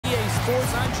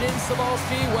Sports. I'm James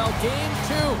Cebulski. Well, Game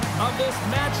 2 of this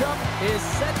matchup is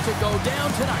set to go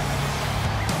down tonight.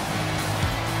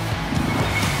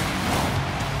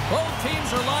 Both teams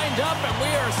are lined up, and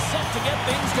we are set to get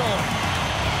things going.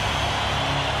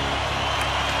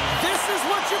 This is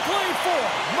what you play for.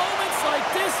 Moments like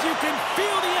this, you can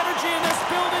feel the energy in this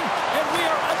building, and we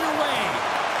are underway.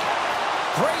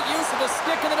 Great use of the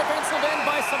stick in the defensive end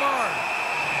by Savard.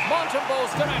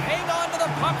 Montreal's going to hang on to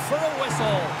the puck for a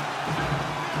whistle.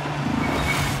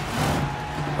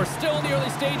 We're still in the early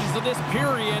stages of this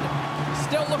period.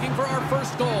 Still looking for our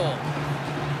first goal.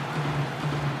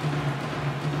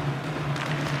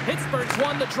 Pittsburgh's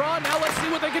won the draw. Now let's see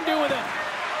what they can do with it.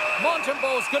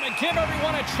 Montreal's going to give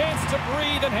everyone a chance to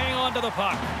breathe and hang on to the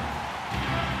puck.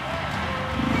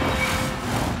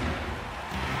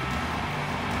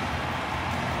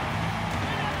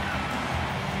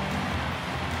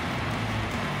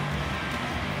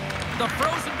 The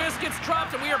frozen biscuits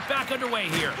dropped, and we are back underway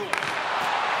here.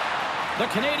 The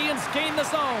Canadiens gain the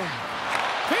zone.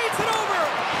 Feeds it over.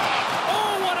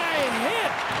 Oh, what a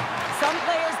hit! Some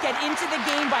players get into the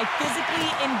game by physically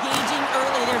engaging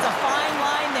early. There's a fine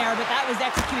line there, but that was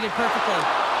executed perfectly.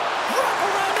 Wrap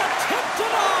around a tip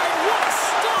denied. What a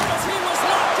stop as he was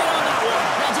locked in on that one.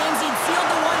 Now, James, he'd sealed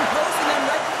the one close and then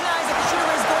recognized that the shooter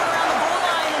was going around the goal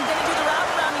line and didn't do the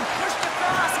wraparound. He pushed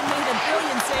across and made a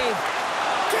brilliant save.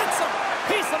 Gets a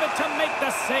piece of it to make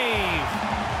the save.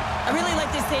 I really like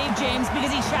this save, James,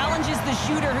 because he challenges the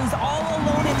shooter who's all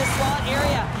alone in the slot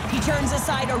area. He turns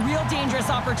aside a real dangerous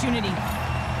opportunity.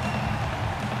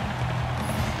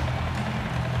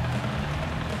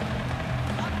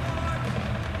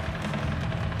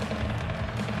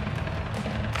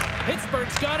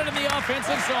 Pittsburgh's got it in the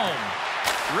offensive zone.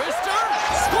 Rister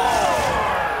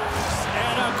scores!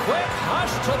 And a quick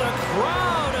hush to the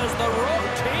crowd as the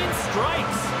routine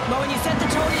strikes. Well, when you set the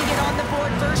tone, you get on the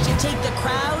board first, you take the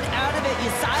crowd out of it, you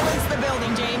silence the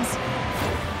building, James.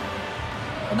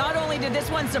 Well, not only did this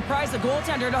one surprise the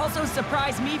goaltender, it also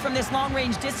surprised me from this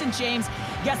long-range distance, James.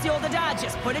 Guess the old adage,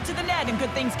 just put it to the net and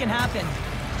good things can happen.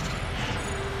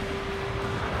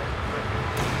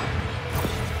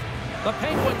 The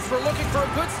Penguins were looking for a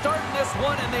good start in this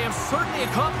one, and they have certainly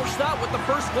accomplished that with the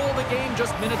first goal of the game just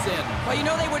minutes in. Well, you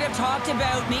know they would have talked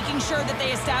about making sure that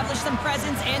they establish some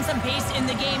presence and some pace in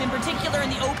the game, in particular in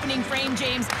the opening frame,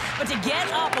 James. But to get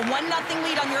up a 1-0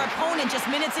 lead on your opponent just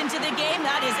minutes into the game,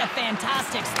 that is a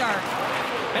fantastic start.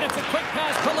 And it's a quick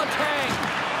pass to Letang.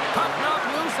 Puck knocked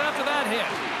loose after that hit.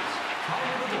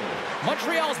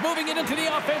 Montreal's moving it into the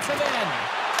offensive end.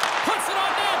 Puts it on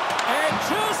net, and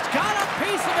just got a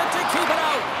piece of it to keep it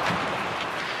out.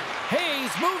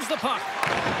 Hayes moves the puck.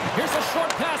 Here's a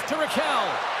short pass to Raquel.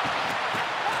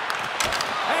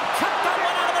 And cut that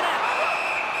one out of the net.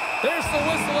 There's the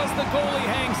whistle as the goalie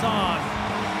hangs on.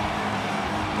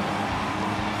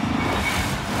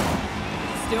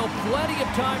 Still plenty of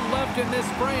time left in this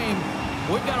frame.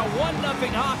 We've got a 1-0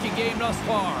 hockey game thus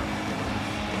far.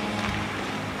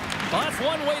 Well, that's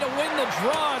one way to win the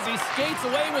draw as he skates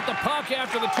away with the puck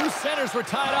after the two centers were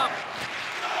tied up.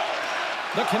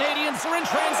 The Canadiens are in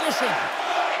transition.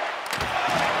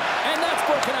 And that's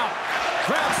broken out.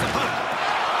 Grabs the puck.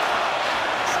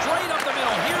 Straight up the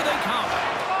middle. Here they come.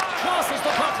 Tosses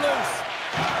the puck loose.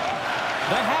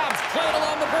 The Habs play it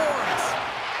along the boards.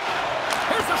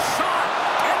 Here's a shot.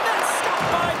 And then stopped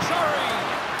by Jarry.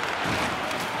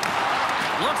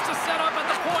 Looks to set up at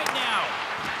the point now.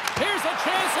 Here's a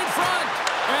chance in front,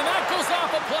 and that goes off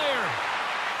a player.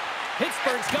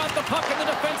 Pittsburgh's got the puck in the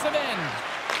defensive end.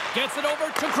 Gets it over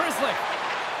to Grizzly.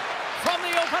 From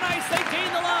the open ice, they gain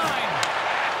the line.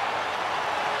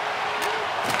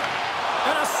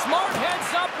 And a smart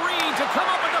heads-up read to come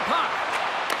up with the puck.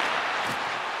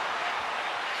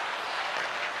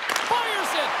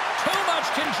 Fires it. Too much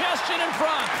congestion in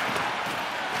front.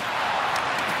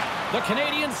 The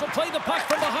Canadiens will play the puck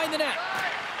from behind the net.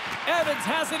 Evans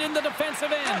has it in the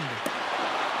defensive end.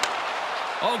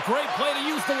 Oh, great play to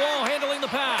use the wall handling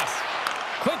the pass.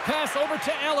 Quick pass over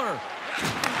to Eller.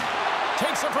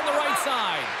 Takes it from the right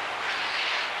side.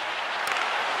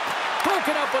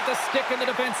 Broken up with the stick in the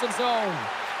defensive zone.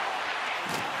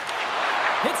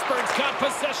 Pittsburgh's got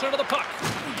possession of the puck.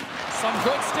 Some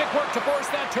good stick work to force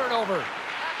that turnover.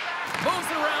 Moves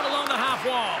it around along the half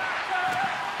wall.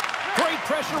 Great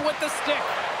pressure with the stick.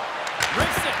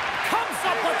 Rips it. Comes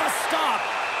up with a stop.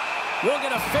 We'll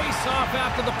get a face-off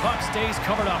after the puck stays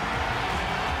covered up.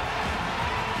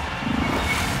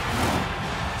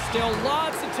 Still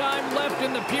lots of time left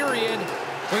in the period.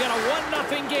 We got a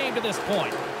 1-0 game to this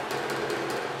point.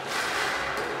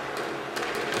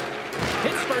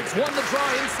 Pittsburgh's won the draw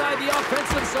inside the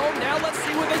offensive zone. Now let's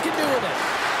see what they can do with it.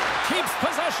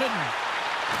 possession.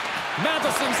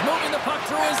 Matheson's moving the puck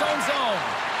through his own zone.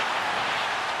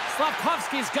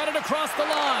 Slafkovsky's got it across the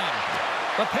line.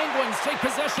 The Penguins take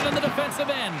possession in the defensive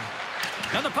end.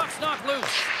 And the puck's knocked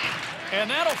loose. And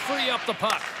that'll free up the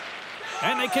puck.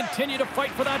 And they continue to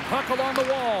fight for that puck along the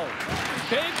wall.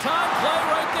 Big time play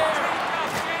right there.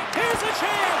 Here's a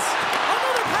chance.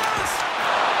 Another pass.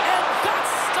 And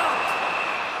that's stopped.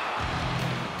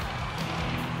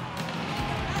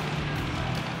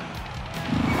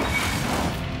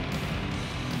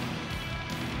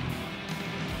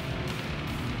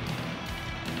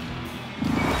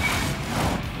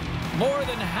 More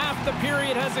than half the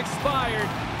period has expired.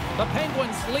 The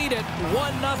Penguins lead it 1-0.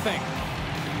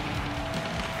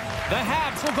 The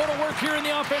Habs will go to work here in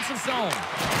the offensive zone.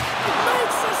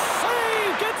 Makes a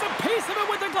save! Gets a piece of it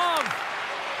with the glove.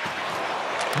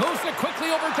 Moves it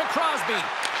quickly over to Crosby.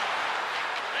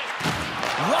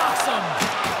 Rocks him.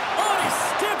 Oh, he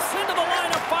steps into the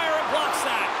line of fire and blocks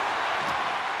that.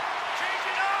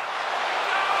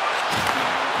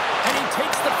 And he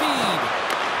takes the feed.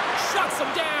 Shuts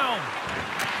him down.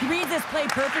 He reads this play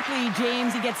perfectly,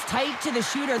 James. He gets tight to the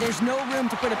shooter. There's no room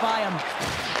to put it by him.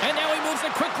 And now he moves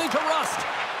it quickly to Rust.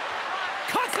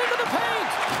 Cuts into the paint.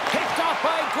 Picked off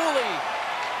by Gooley.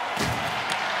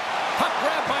 Puck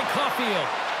grab by Caulfield.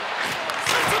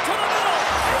 Sends it to the middle.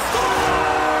 He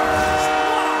scores!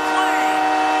 What a play!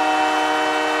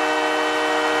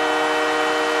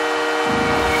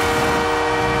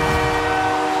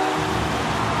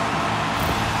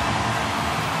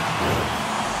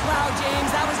 Wow, James,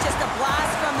 that was just a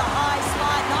blast from the high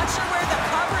slot. Not sure where the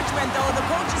coverage went, though. The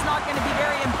coach is not going to be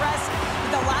very impressed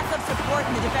with the lack of support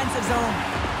in the defensive zone.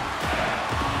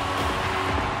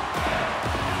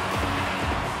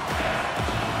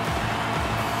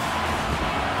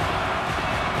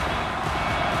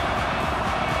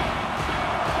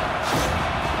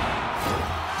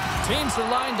 Teams are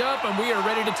lined up, and we are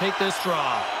ready to take this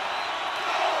draw.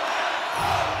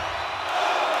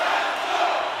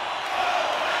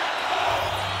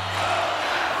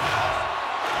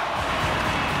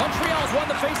 Montreal's won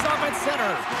the faceoff at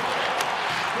center.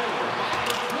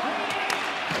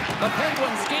 The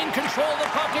Penguins gain control of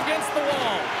the puck against the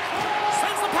wall.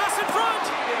 Sends the pass in front,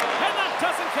 and that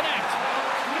doesn't connect.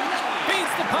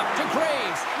 Feeds the puck to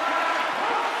Graves.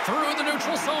 Through the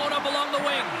neutral zone up along the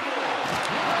wing.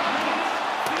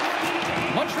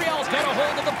 Montreal's got a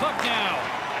hold of the puck now.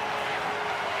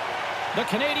 The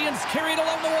Canadiens carry it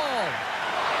along the wall.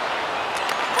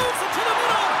 Moves it to the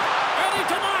middle, and he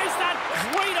denies that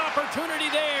great opportunity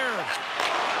there.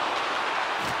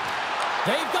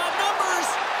 They've got numbers.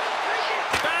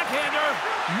 Backhander.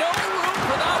 No room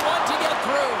for that one to get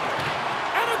through.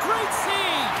 And a great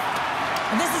save.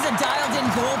 And this is a dialed-in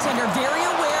goaltender, very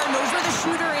aware, knows where the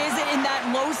shooter is in that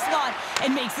low slot,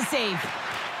 and makes the save.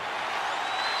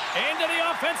 Into the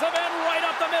offensive end, right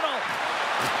up the middle.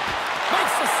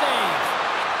 Makes the save.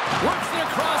 Works it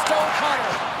across to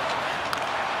O'Connor.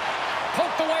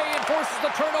 Poked away and forces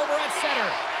the turnover at center.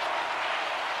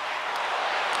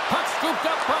 Puck scooped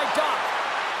up by Doc.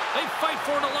 They fight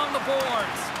for it along the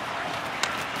boards.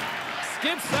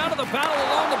 Skips out of the battle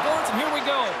along the boards, and here we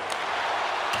go.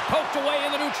 Poked away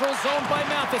in the neutral zone by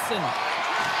Matheson.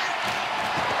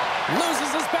 Loses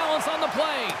his balance on the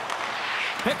play.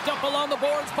 Picked up along the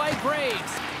boards by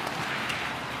Graves.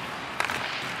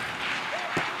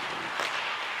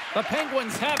 The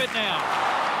Penguins have it now.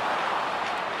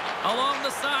 Along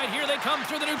the side, here they come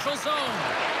through the neutral zone.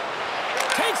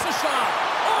 Takes a shot.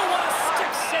 Oh, what a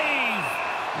stick save.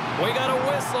 We got a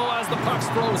whistle as the puck's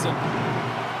frozen.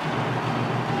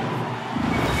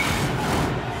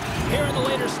 Here in the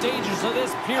later stages of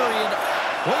this period,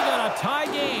 we got a tie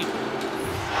game.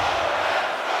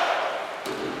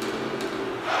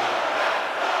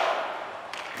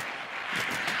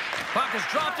 Puck is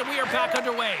dropped, and we are back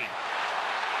underway.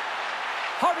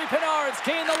 Harvey Pinard's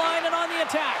gained the line and on the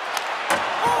attack.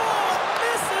 Oh,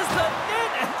 misses the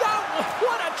net, and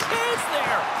what a chance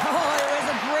there. Oh, it was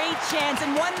a great chance,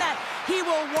 and one that he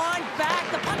will want back.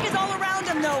 The puck is all around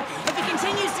him, though. If he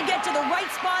continues to get to the right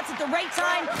spots at the right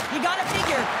time, you got to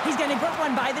figure he's going to put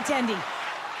one by the tendy.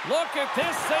 Look at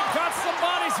this. They've got some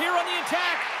bodies here on the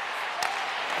attack.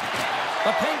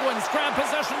 The Penguins grab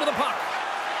possession to the puck.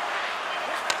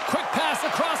 Quick pass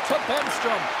across to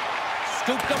Bemstrom.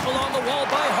 Scooped up along the wall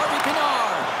by Harvey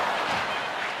Pinard.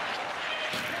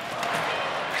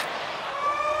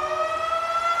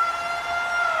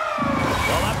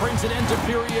 Well, that brings an end to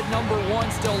period number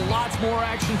one. Still lots more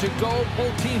action to go.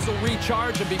 Both teams will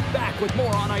recharge and be back with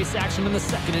more on-ice action in the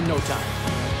second in no time.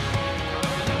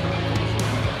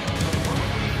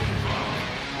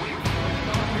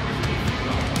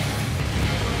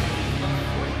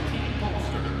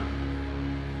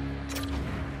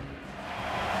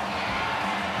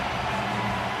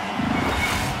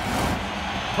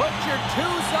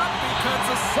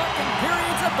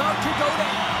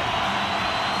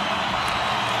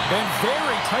 Been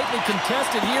very tightly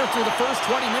contested here through the first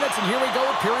 20 minutes, and here we go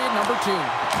with period number 2.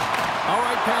 All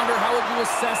right, Pounder, how would you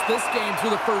assess this game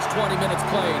through the first 20 minutes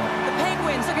played? The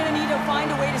Penguins are going to need to find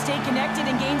a way to stay connected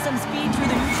and gain some speed through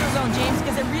the neutral zone, James,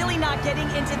 because they're really not getting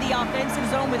into the offensive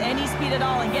zone with any speed at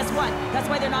all. And guess what?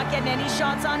 That's why they're not getting any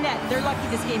shots on net. They're lucky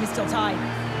this game is still tied.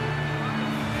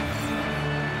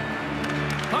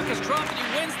 Puck is dropped, and he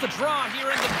wins the draw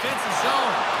here in the defensive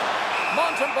zone.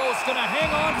 Montembeau's going to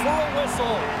hang on for a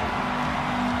whistle.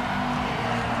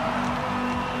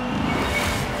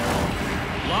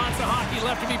 Lots of hockey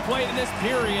left to be played in this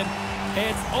period.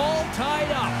 It's all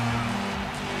tied up.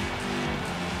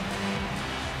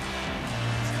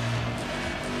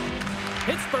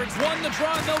 Pittsburgh's won the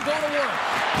draw, and they'll go to work.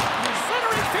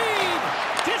 Centering feed.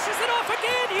 Dishes it off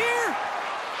again here.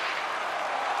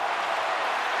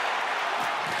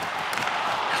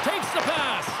 Takes the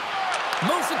pass.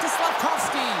 Moves it to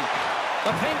Slafkovsky.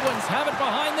 The Penguins have it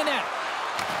behind the net.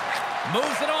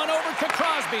 Moves it on over to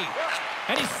Crosby.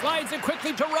 And he slides it quickly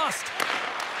to Rust.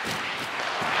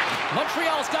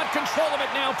 Montreal's got control of it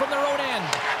now from their own end.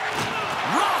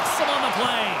 Rocks him on the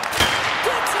play.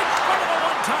 Gets in front of a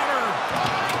one-timer.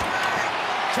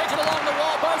 Taken along the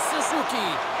wall by Suzuki.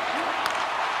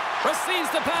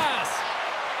 Receives the pass.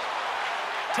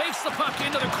 Takes the puck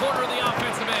into the corner of the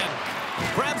offensive end.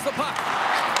 Grabs the puck.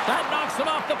 That knocks him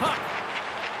off the puck.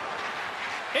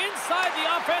 Inside the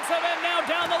offensive end now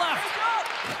down the left.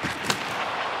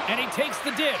 And he takes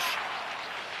the dish.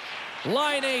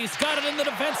 Laine's got it in the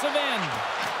defensive end.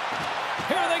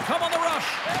 Here they come on the rush.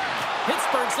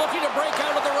 Pittsburgh's looking to break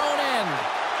out of their own end.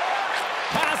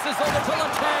 Passes over to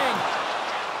Letang.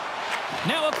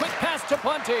 Now a quick pass to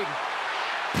Bunting.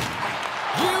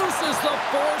 Uses the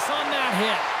force on that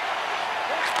hit.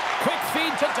 Quick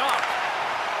feed to Doc.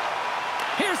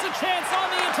 Here's a chance on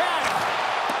the attack.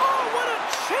 Oh, what a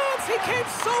chance. He came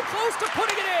so close to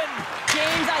putting it in.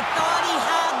 James, I thought he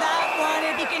had that one.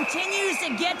 If he continues to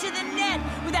get to the net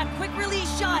with that quick release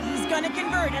shot, he's going to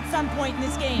convert at some point in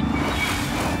this game.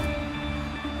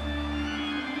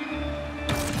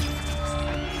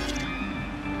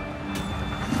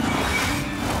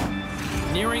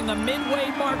 Nearing the midway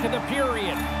mark of the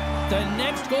period. The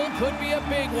next goal could be a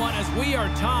big one as we are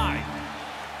tied.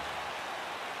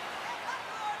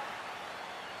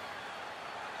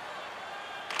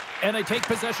 And they take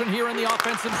possession here in the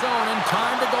offensive zone, and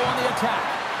time to go on the attack.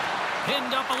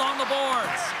 Pinned up along the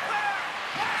boards.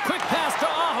 Quick pass to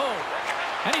Aho.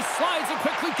 And he slides it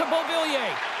quickly to Beauvillier.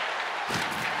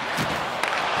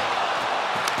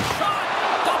 Shot!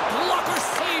 The blocker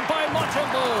saved by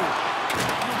Montembeau.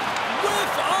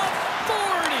 With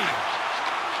authority.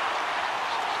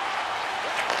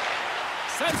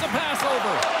 Sends a pass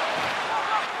over.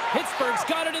 Pittsburgh's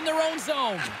got it in their own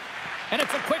zone. And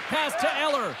it's a quick pass to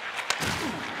Eller.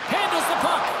 Handles the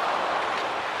puck.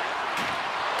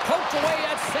 Poked away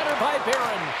at center by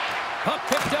Barron. Puck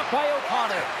picked up by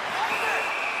O'Connor.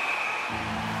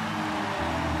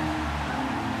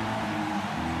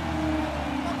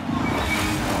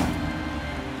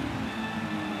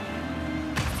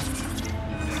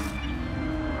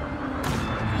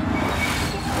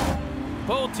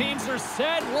 Both teams are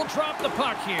set. We'll drop the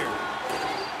puck here.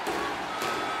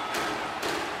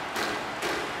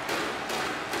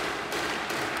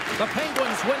 The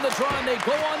Penguins win the draw, and they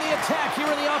go on the attack here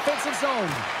in the offensive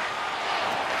zone.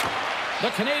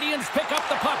 The Canadiens pick up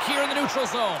the puck here in the neutral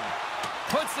zone.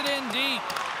 Puts it in deep.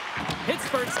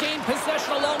 Pittsburgh's gained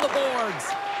possession along the boards.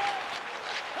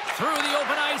 Through the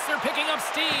open ice, they're picking up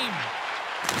steam.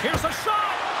 Here's a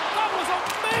shot. That was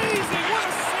amazing. What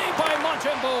a save by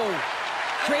Montembeau.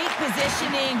 Great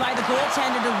positioning by the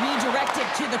goaltender to redirect it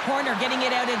to the corner, getting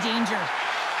it out of danger.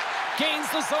 Gains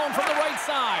the zone from the right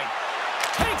side.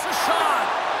 Takes a shot.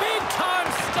 Big time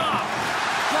stop.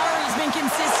 Fleury's been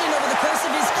consistent over the course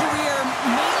of his career,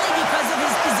 mainly because of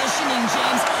his positioning,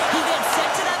 James. He gets set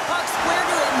to that puck, square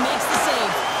to it, and makes the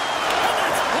save. And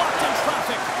that's blocked in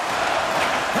traffic.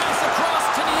 Pass across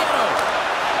to Nieto.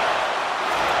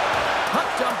 Puck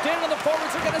dumped in, and the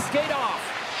forwards are going to skate off.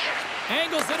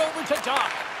 Angles it over to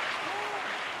Doc.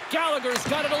 Gallagher's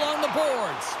got it along the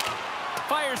boards.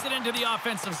 Fires it into the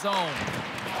offensive zone.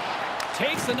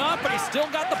 Takes a knock, but he's still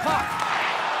got the puck.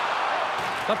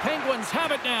 The Penguins have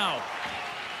it now.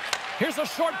 Here's a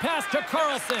short pass to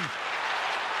Carlson.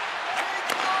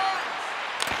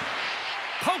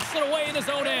 Pokes it away in his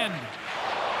own end.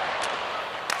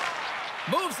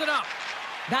 Moves it up.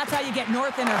 That's how you get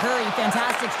north in a hurry.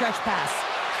 Fantastic stretch pass.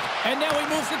 And now he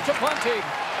moves it to Bunting.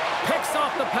 Picks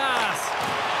off the pass.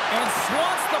 And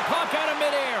swats the puck out of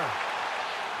midair.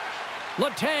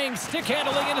 Letang stick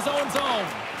handling in his own zone.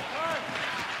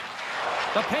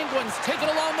 The Penguins take it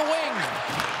along the wing.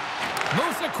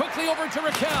 Moves it quickly over to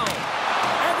Raquel.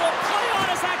 And will play on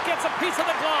as that gets a piece of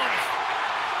the glove.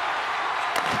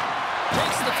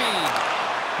 Takes the feed.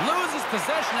 Loses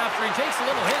possession after he takes a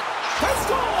little hit. They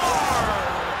score!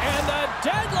 And the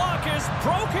deadlock is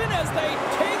broken as they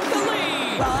take the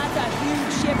lead. Well, that's a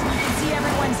huge shift. You can see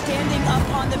everyone standing up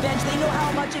on the bench. They know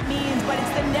how much it means, but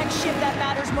it's the next shift that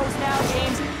matters most now,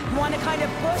 James. You want to kind of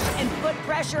push and put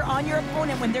pressure on your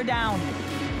opponent when they're down.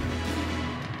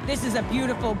 This is a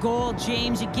beautiful goal,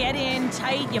 James. You get in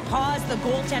tight, you pause the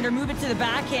goaltender, move it to the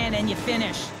backhand, and you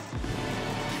finish.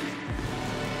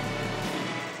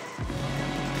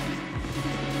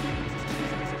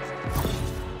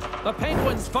 The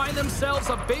Penguins find themselves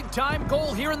a big-time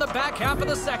goal here in the back half of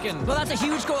the second. Well, that's a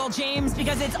huge goal, James,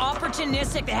 because it's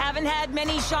opportunistic. They haven't had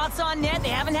many shots on net. They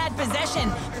haven't had possession,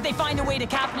 but they find a way to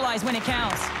capitalize when it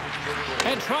counts.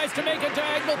 And tries to make a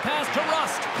diagonal pass to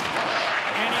Rust.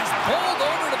 And he's pulled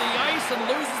over to the ice and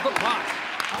loses the puck.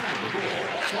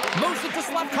 Moves it to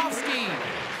Slafkovsky.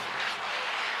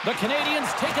 The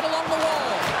Canadiens take it along the wall.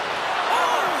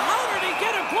 Oh, how did he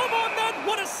get a glove on that?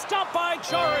 What a stop by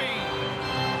Chari.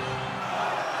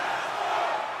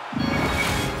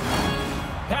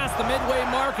 Past the midway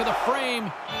mark of the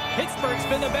frame, Pittsburgh's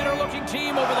been the better-looking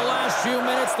team over the last few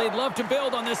minutes. They'd love to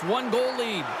build on this one-goal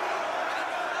lead.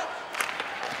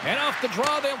 And off the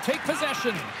draw, they'll take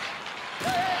possession.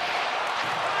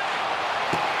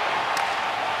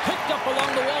 Picked up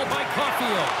along the wall by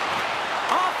Caulfield.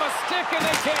 Off a stick, and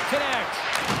they can't connect.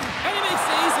 And he makes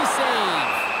the easy save.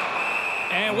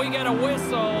 And we get a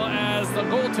whistle as the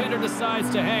goaltender decides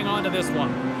to hang on to this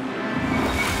one.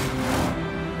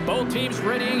 Both teams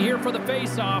readying here for the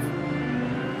face-off.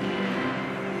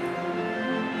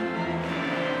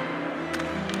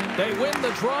 They win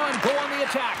the draw and go on the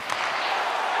attack.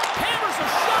 Hammers a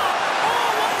shot! Oh,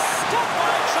 what a step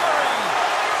by Chari!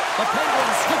 The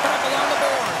Penguins scoop it up along the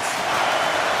boards.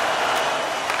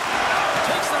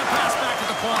 Takes that pass back to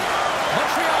the point.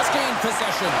 Montreal's gained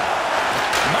possession.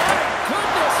 My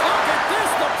goodness, look at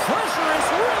this! The pressure is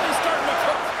really starting to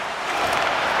cook.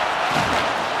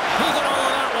 He got all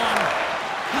of that one.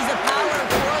 He's a power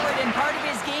forward, and part of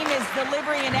his game is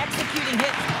delivering and executing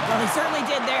hits. Well, he certainly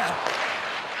did there.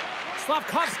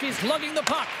 Slafkovsky's lugging the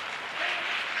puck.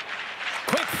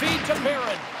 Quick feed to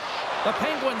Barron. The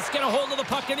Penguins get a hold of the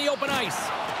puck in the open ice.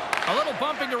 A little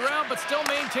bumping around, but still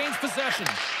maintains possession.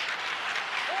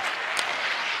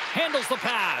 Handles the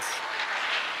pass.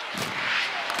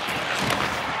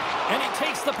 And he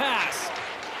takes the pass.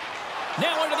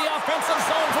 Now into the offensive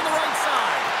zone from the right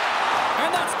side. And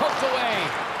that's poked away.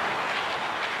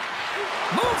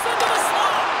 Moves into the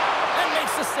slot. And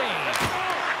makes the save.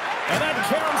 And that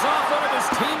caroms off one of his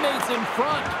teammates in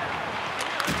front.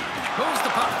 Moves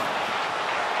the puck.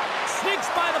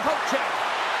 Sneaks by the poke check.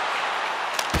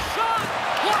 Shot!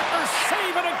 Blocker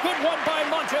save, and a good one by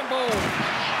Montembeault.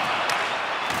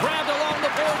 Grabbed along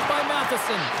the boards by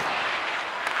Matheson.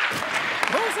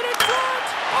 Moves it in front!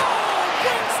 Oh,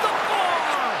 wins the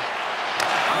bar!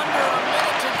 Under a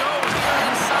minute to go here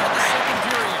inside the second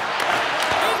period.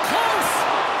 In close!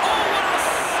 Oh, what a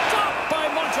stop by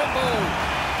Montembeault!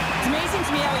 It's amazing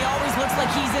to me how he always looks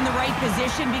like he's in the right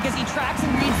position because he tracks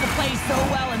and reads the play so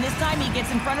well, and this time he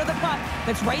gets in front of the puck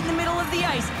that's right in the middle of the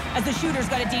ice as the shooter's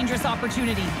got a dangerous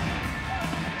opportunity.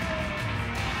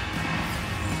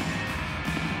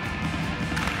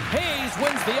 Hayes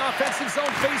wins the offensive zone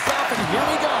face-off, and here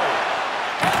we go.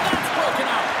 And that's broken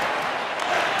out.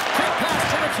 Quick pass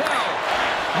to Raquel.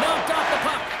 Knocked off the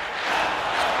puck.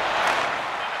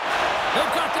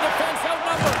 They've got the defense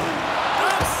outnumbered.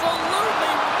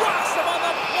 Absolutely rocks him on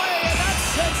the play, and that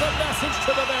sends a message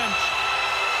to the bench.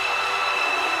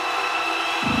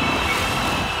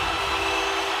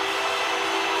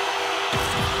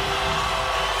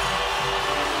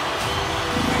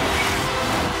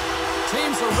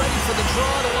 Teams are ready for the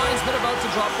draw. The linesman about to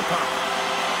drop the puck.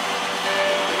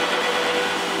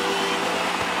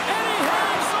 And he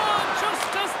hangs on just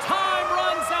as time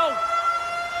runs out.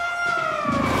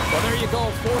 Well, there you go.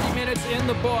 40 minutes in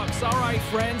the books. All right,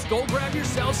 friends, go grab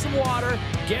yourself some water,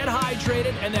 get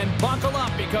hydrated, and then buckle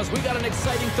up because we got an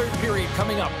exciting third period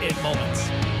coming up in moments.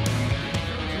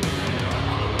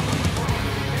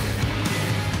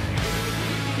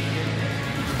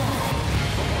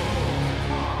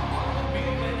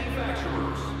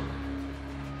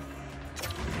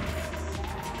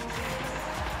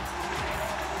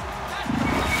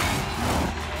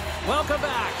 Welcome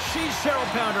back. She's Cheryl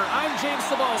Pounder. I'm James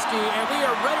Cebulski, and we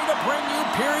are ready to bring you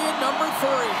period number 3.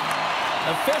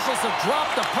 Officials have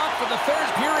dropped the puck for the third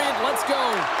period. Let's go.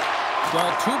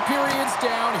 Well, 2 periods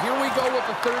down. Here we go with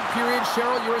the third period.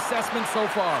 Cheryl, your assessment so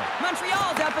far?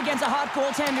 Montreal's up against a hot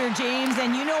goaltender, James,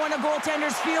 and you know when a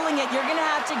goaltender's feeling it, you're going to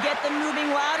have to get them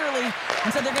moving laterally,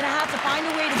 and so they're going to have to find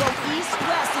a way to go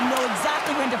east-west and know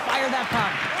exactly when to fire that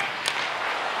puck.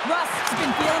 Russ has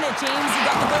been feeling it, James. He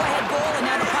got the go-ahead goal, and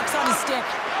now the puck's on his stick.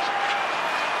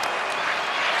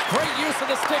 Great use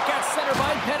of the stick at center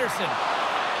by Pedersen.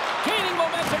 Gaining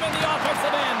momentum in the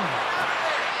offensive end.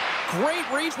 Great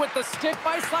reach with the stick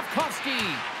by Slavkovsky.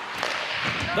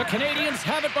 The Canadiens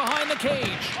have it behind the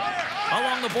cage.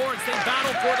 Along the boards, they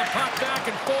battle for the puck back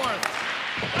and forth.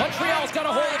 Montreal's got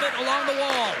a hold of it along the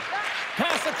wall.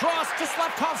 Pass across to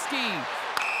Slavkovsky.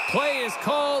 Play is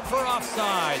called for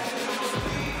offside.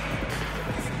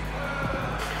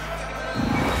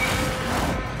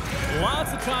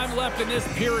 Lots of time left in this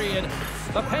period.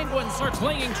 The Penguins are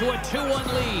clinging to a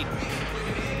 2-1 lead.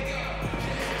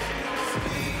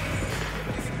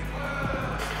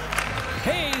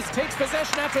 Hayes takes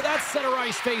possession after that center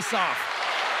ice face-off.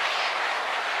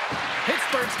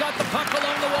 Pittsburgh's got the puck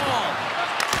along the wall.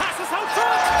 Passes out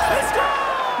front. He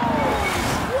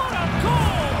scores! What a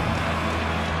goal!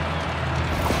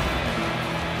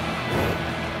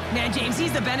 Man, James,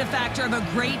 he's the benefactor of a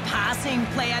great passing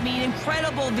play. I mean,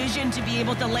 incredible vision to be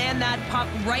able to land that puck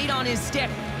right on his stick.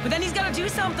 But then he's got to do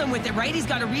something with it, right? He's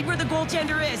got to read where the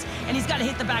goaltender is, and he's got to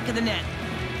hit the back of the net.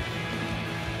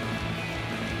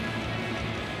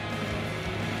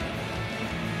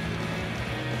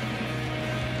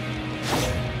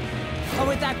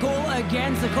 With that goal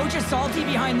against, the coach is salty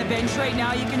behind the bench right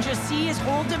now. You can just see his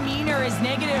whole demeanor is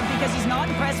negative because he's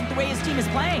not impressed with the way his team is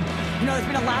playing. You know, it's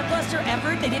been a lackluster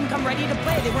effort. They didn't come ready to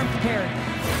play. They weren't prepared.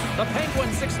 The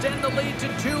Penguins extend the lead to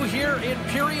 2 here in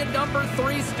period number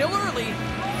 3. Still early,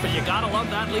 but you gotta love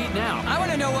that lead now. I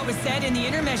want to know what was said in the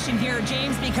intermission here,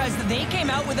 James, because they came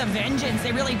out with a vengeance.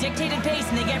 They really dictated pace,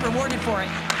 and they get rewarded for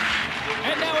it.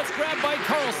 And now it's grabbed by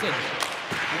Carlson.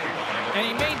 And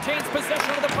he maintains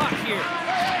possession of the puck here.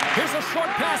 Here's a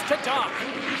short pass to Doc.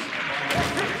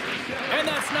 And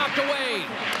that's knocked away.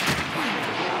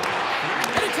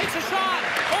 And he takes a shot.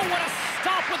 Oh, what a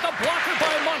stop with the blocker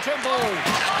by Montembeault.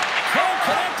 Can't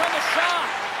connect on the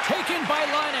shot. Taken by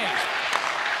Laine.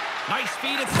 Nice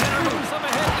feed at center. Moves up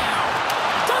ahead now.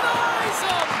 Denies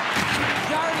him.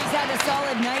 Jarry's had a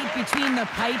solid night between the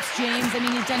pipes, James. I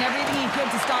mean, he's done everything he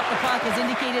could to stop the puck, as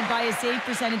indicated by his save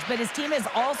percentage, but his team has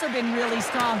also been really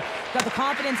strong. Got the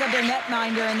confidence of their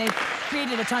netminder, and they've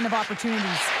created a ton of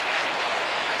opportunities.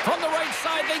 From the right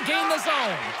side, they gain the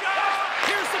zone.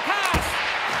 Here's the pass.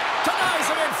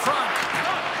 Denies him in front.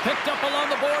 Picked up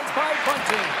along the boards by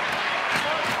Bunting.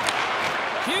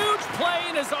 Huge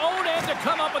play in his own end to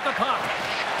come up with the puck.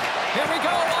 Here we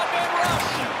go, one-man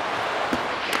rush.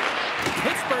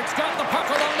 Pittsburgh's got the puck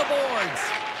along the boards.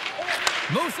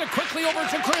 Moves it quickly over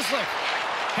to Grizzly.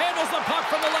 Handles the puck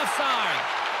from the left side.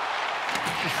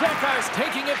 Shekar's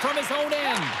taking it from his own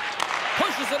end.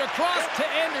 Pushes it across to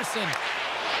Anderson.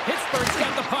 Pittsburgh's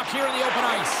got the puck here in the open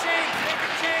ice.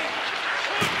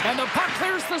 And the puck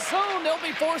clears the zone. They'll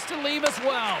be forced to leave as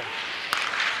well.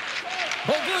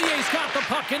 Beauvillier's got the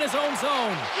puck in his own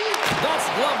zone. That's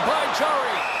gloved by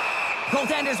Jarry.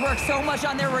 Goaltenders work so much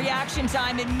on their reaction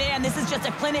time, and man, this is just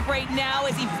a clinic right now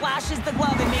as he flashes the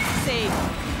glove and makes the save.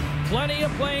 Plenty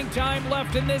of playing time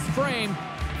left in this frame.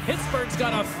 Pittsburgh's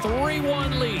got a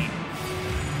 3-1 lead.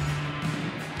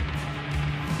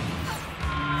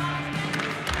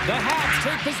 The Habs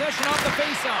take possession off the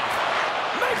faceoff.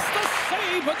 Makes the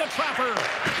save with the trapper.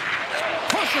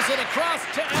 Pushes it across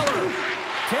to Eller.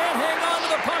 Can't hang on to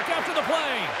the puck after the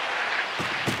play.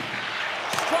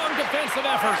 Strong defensive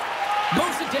effort.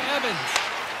 Moves it to Evans.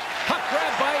 Puck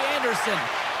grabbed by Anderson.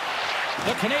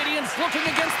 The Canadiens looking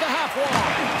against the half wall.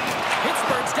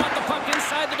 Pittsburgh's got the puck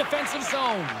inside the defensive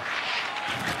zone.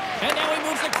 And now he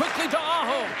moves it quickly to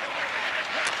Aho.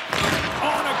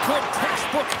 On a good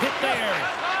textbook hit there.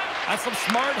 That's some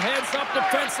smart heads-up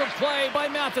defensive play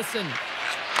by Matheson.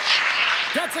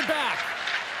 Gets it back.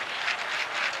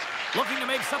 Looking to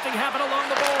make something happen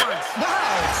along the boards. Now,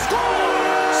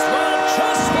 scores! Well,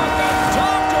 just what the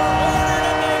doctor ordered,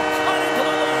 and they cut into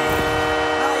the lead.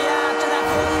 Oh, yeah, after that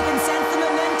goal, you can sense the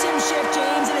momentum shift,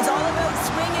 James, and it's all about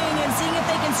swinging and seeing if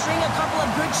they can string a couple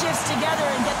of good shifts together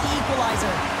and get the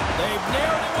equalizer. They've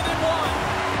narrowed it within one.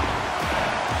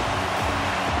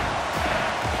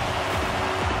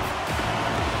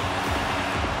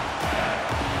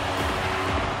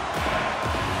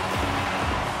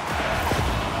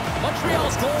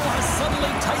 Montreal's goal has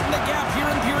suddenly tightened the gap here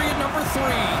in period number 3.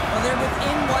 Well, they're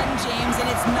within one, James, and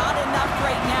it's not enough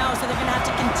right now, so they're going to have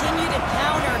to continue to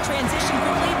counter, transition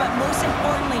quickly, but most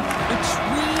importantly,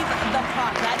 retrieve the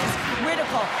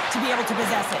be able to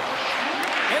possess it.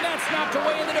 And that's knocked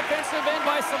away in the defensive end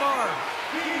by Savard.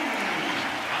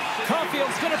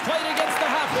 Caulfield's going to play it against the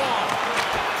half wall.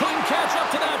 Couldn't catch up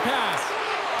to that pass.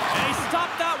 And he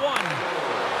stopped that one.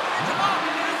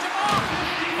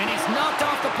 And he's knocked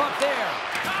off the puck there.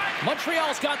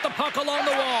 Montreal's got the puck along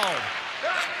the wall.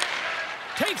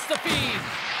 Takes the feed.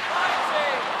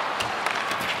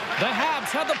 The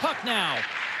Habs have the puck now.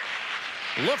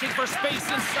 Looking for space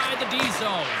inside the D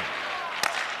zone.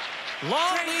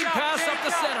 Long lead pass up the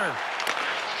center.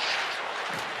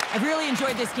 I've really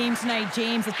enjoyed this game tonight,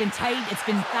 James. It's been tight, it's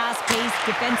been fast-paced,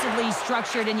 defensively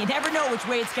structured, and you never know which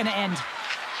way it's going to end.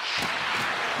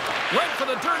 Went for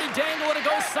the dirty dangle, and it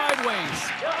goes sideways.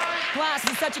 Glass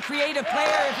is such a creative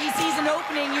player. If he sees an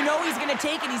opening, you know he's going to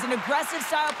take it. He's an aggressive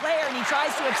style player, and he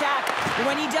tries to attack. But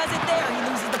when he does it there, he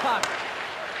loses the puck.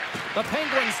 The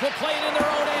Penguins will play it in their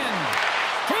own end.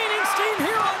 Gaining steam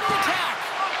here on the attack.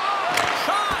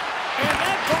 Shot, and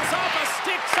that goes off a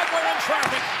stick somewhere in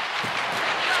traffic.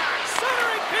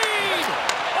 Centering feed.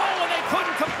 Oh, and they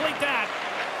couldn't complete that.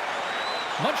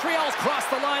 Montreal's crossed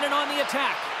the line and on the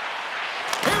attack.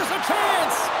 Here's a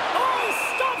chance. Oh, he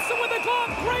stops him with a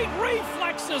glove. Great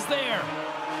reflexes there.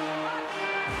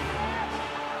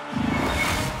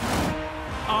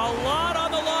 A lot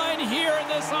on the line here in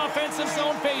this offensive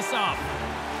zone faceoff.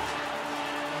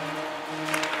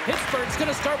 Pittsburgh's going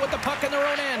to start with the puck in their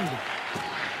own end.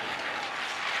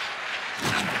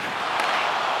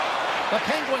 The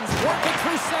Penguins work it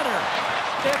through center.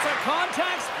 It's a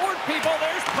contact sport, people.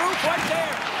 There's proof right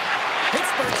there.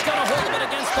 Pittsburgh's going to hold it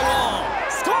against the wall.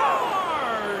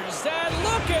 Scores! And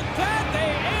look at that.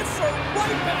 They answer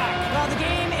right back. Well, the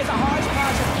game is a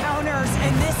hodgepodge of counters,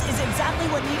 and this is exactly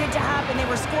what needed to happen. They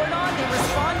were scored on, they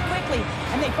respond quickly,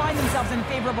 and they find themselves in a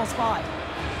favorable spot.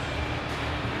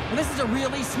 Well, this is a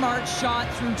really smart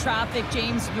shot through traffic,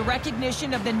 James. The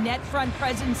recognition of the net front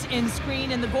presence in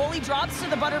screen, and the goalie drops to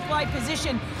the butterfly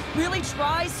position, really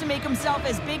tries to make himself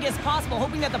as big as possible,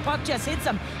 hoping that the puck just hits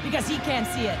him because he can't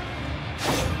see it.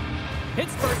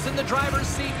 Pittsburgh's in the driver's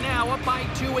seat now, up by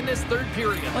 2 in this third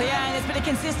period. Well, yeah, and it's been a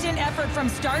consistent effort from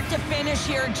start to finish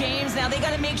here, James. Now they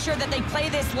got to make sure that they play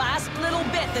this last little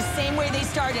bit the same way they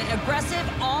started. Aggressive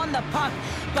on the puck,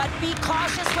 but be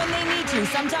cautious when they need to.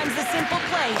 Sometimes the simple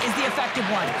play is the effective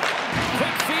one.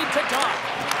 Quick feed to Doc.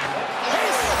 He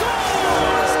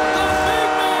scores! The big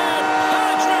man,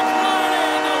 Patrick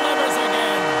Laine, delivers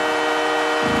again.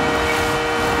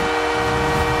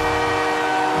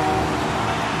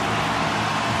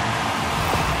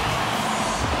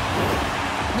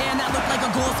 Man, that looked like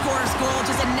a goal scorer's goal.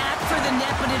 Just a knack for the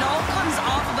net, but it all comes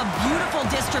off of a beautiful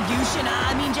distribution.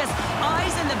 I mean, just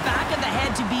eyes in the back of the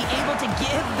head to be able to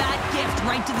give that gift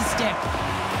right to the stick.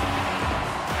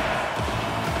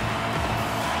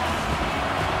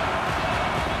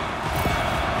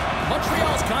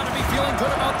 Montreal's got to be feeling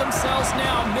good about themselves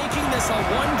now, making this a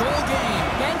one-goal game.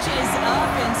 Benches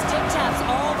up and stick taps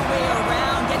all the way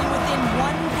around, getting within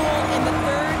 1 goal in the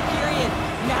third period.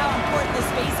 You know how important this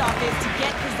face-off is to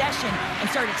get possession and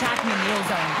start attacking in the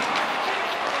O-zone.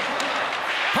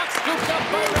 Puck scooped up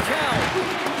by Raquel.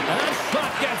 And that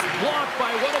shot gets blocked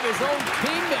by one of his own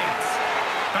teammates.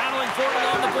 Battling for it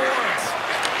along the boards.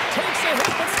 Takes a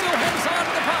hit, but still hangs on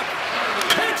to the puck.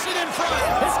 Takes it in front.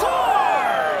 He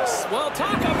scores! Well,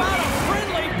 talk about a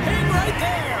friendly ping right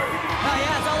there. Oh,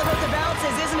 yeah, it's all about the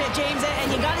bounces, isn't it, James?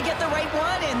 And you got to get the right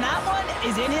one, and that one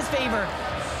is in his favor.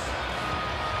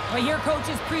 Well, your coach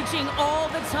is preaching all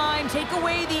the time. Take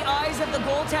away the eyes of the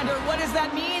goaltender. What does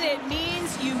that mean? It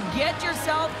means you get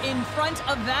yourself in front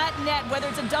of that net, whether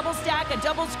it's a double stack, a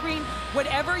double screen,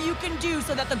 whatever you can do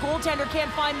so that the goaltender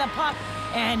can't find the puck.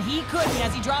 And he couldn't.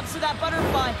 As he drops to that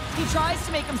butterfly, he tries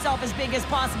to make himself as big as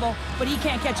possible, but he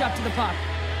can't catch up to the puck.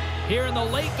 Here in the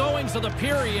late goings of the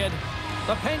period,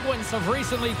 the Penguins have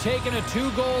recently taken a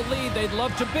 2-goal lead. They'd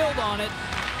love to build on it.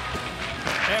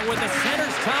 And with the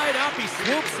centers tied up, he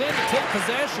swoops in to take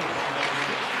possession.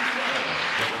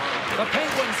 The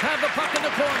Penguins have the puck in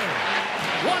the corner.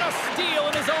 What a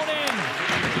steal in his own end.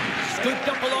 Scooped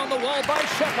up along the wall by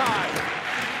Shepherd.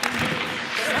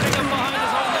 Setting up behind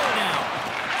his own net now.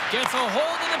 Gets a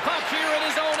hold of the puck here in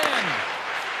his own end.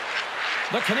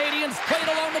 The Canadiens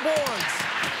played along the boards.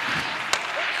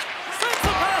 Sends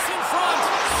the pass in front.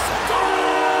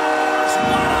 Scores!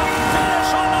 What a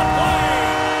finish on the play!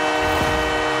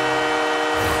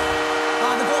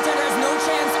 The goaltender has no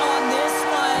chance on this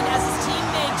one as his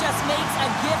teammate just makes a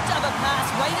gift of a pass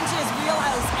right into his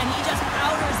wheelhouse, and he just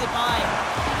powders it by.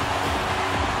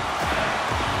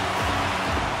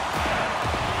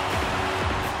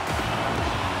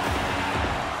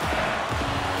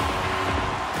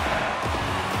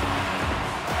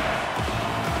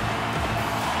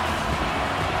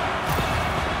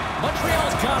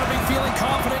 Gotta be feeling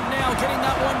confident now, getting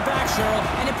that one back, Cheryl.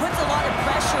 And it puts a lot of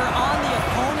pressure on the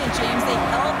opponent, James. They've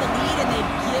held the lead and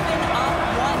they've given up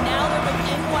one. Now they're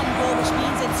within one goal, which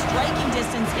means it's striking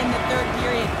distance in the third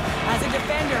period. As a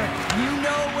defender, you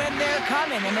know when they're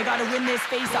coming, and they got to win this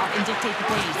faceoff and dictate the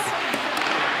pace.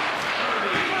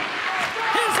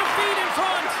 Here's a feed in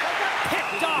front.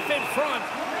 Picked off in front.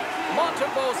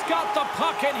 Montreal's got the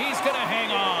puck, and he's going to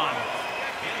hang on.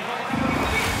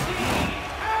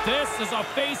 This is a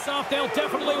face-off they'll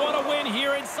definitely want to win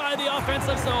here inside the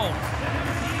offensive zone.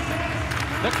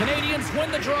 The Canadiens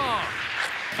win the draw.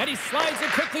 And he slides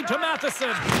it quickly to Matheson.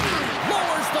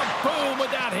 Lowers the boom with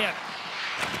that hit.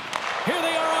 Here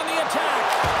they are on the attack.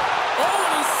 Oh,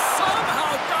 and he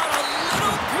somehow got a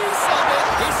little piece of it.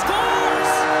 He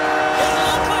scores! It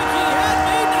looked like he had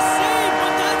made the save,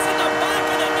 but that's in the back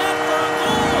of the net for a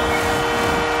goal.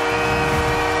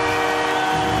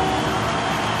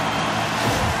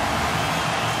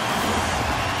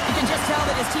 You can just tell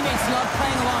that his teammates love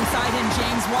playing alongside him,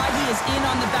 James. Why he is in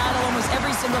on the battle almost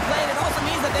every single play. It also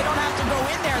means that they don't have to go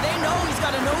in there. They know he's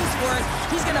got a nose for it.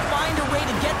 He's going to find a way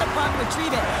to get the puck,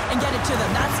 retrieve it, and get it to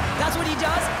them. That's what he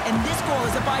does, and this goal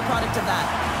is a byproduct of that.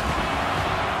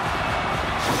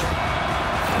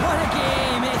 What a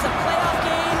game. It's a playoff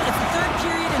game. It's the third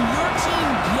period, and your team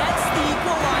gets the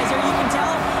equalizer. You can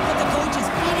tell that the coach is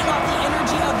feeding off the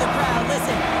energy of the crowd.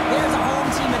 Listen, there's a home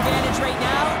team advantage right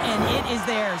now, and it is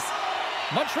theirs.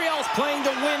 Montreal's playing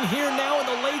to win here now in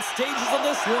the late stages of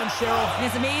this one, Cheryl. And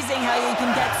it's amazing how you can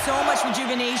get so much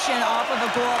rejuvenation off of a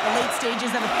goal at the late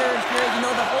stages of a third period. You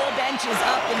know the whole bench is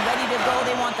up and ready to go.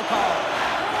 They want the call.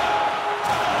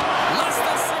 Less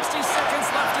than 60 seconds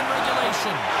left in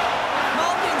regulation.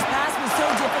 Malkin's pass was so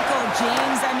difficult,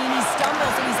 James. I mean, he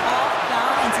stumbles and he's off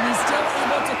balance, and he's still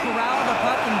able to corral the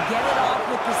puck and get it off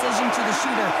with precision to the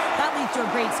shooter. That leads to a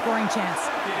great scoring chance.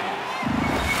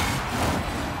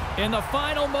 In the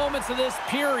final moments of this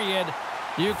period,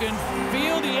 you can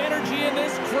feel the energy in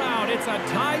this crowd. It's a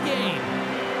tie game.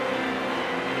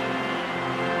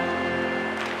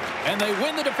 And they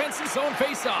win the defensive zone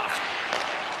faceoff.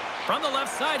 From the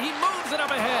left side, he moves it up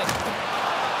ahead.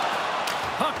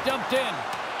 Puck dumped in.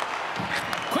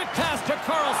 Quick pass to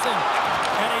Carlson.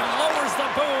 And he lowers the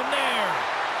boom there.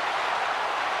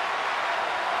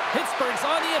 Pittsburgh's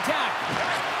on the attack.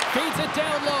 Feeds it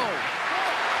down low.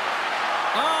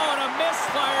 Oh, and a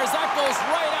misfire as that goes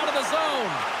right out of the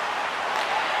zone.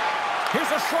 Here's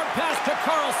a short pass to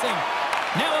Carlson.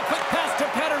 Now a quick pass to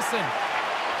Pettersson.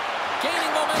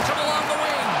 Gaining momentum along the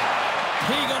wing.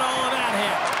 He got all of that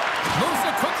hit. Moves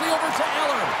it quickly over to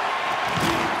Eller.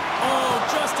 Oh,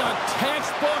 just a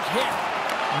textbook hit.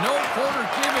 No quarter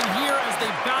given here as they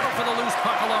battle for the loose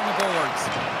puck along the boards.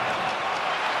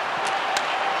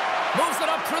 Moves it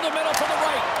up through the middle to the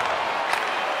right.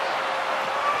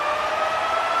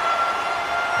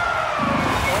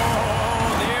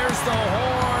 The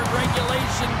horn.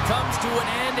 Regulation comes to an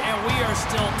end, and we are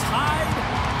still tied.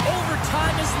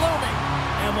 Overtime is looming,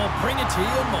 and we'll bring it to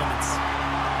you in moments.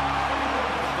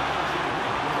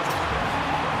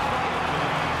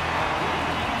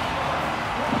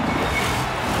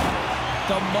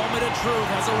 The moment of truth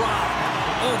has arrived.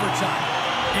 Overtime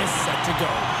is set to go.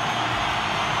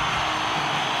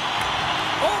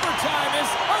 Overtime is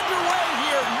underway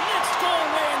here. Next goal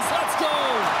wins. Let's go.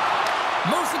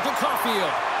 Moves it to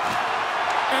Caulfield.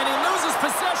 And he loses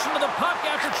possession of the puck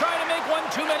after trying to make one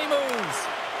too many moves.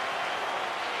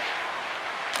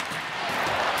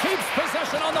 Keeps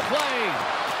possession on the play.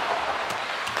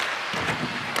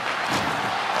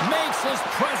 Makes his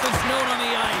presence known on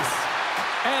the ice.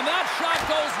 And that shot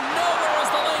goes nowhere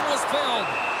as the lane was filled.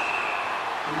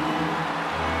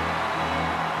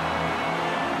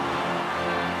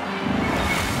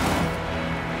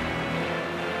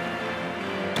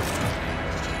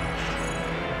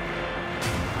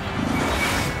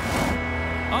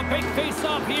 A big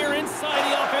face-off here inside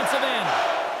the offensive end.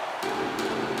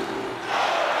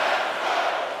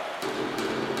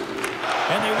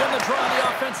 And they win the draw in the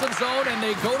offensive zone, and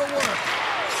they go to work.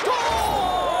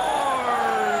 Scores!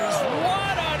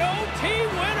 What an OT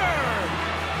winner!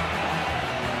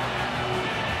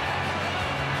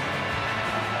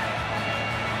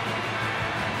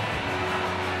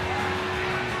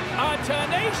 A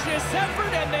tenacious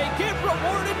effort, and they get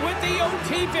rewarded with the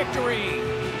OT victory.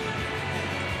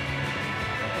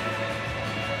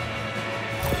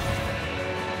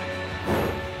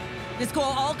 This goal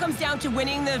all comes down to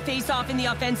winning the face-off in the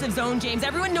offensive zone, James.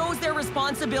 Everyone knows their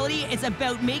responsibility. It's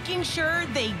about making sure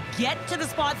they get to the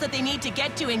spots that they need to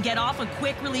get to and get off a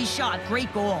quick release shot.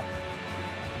 Great goal.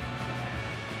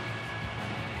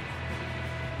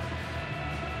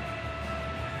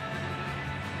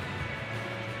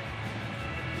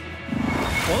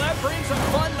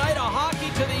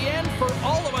 to the end for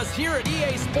all of us here at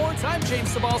EA Sports. I'm James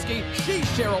Cybulski. She's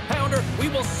Cheryl Pounder. We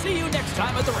will see you next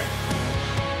time at the rink.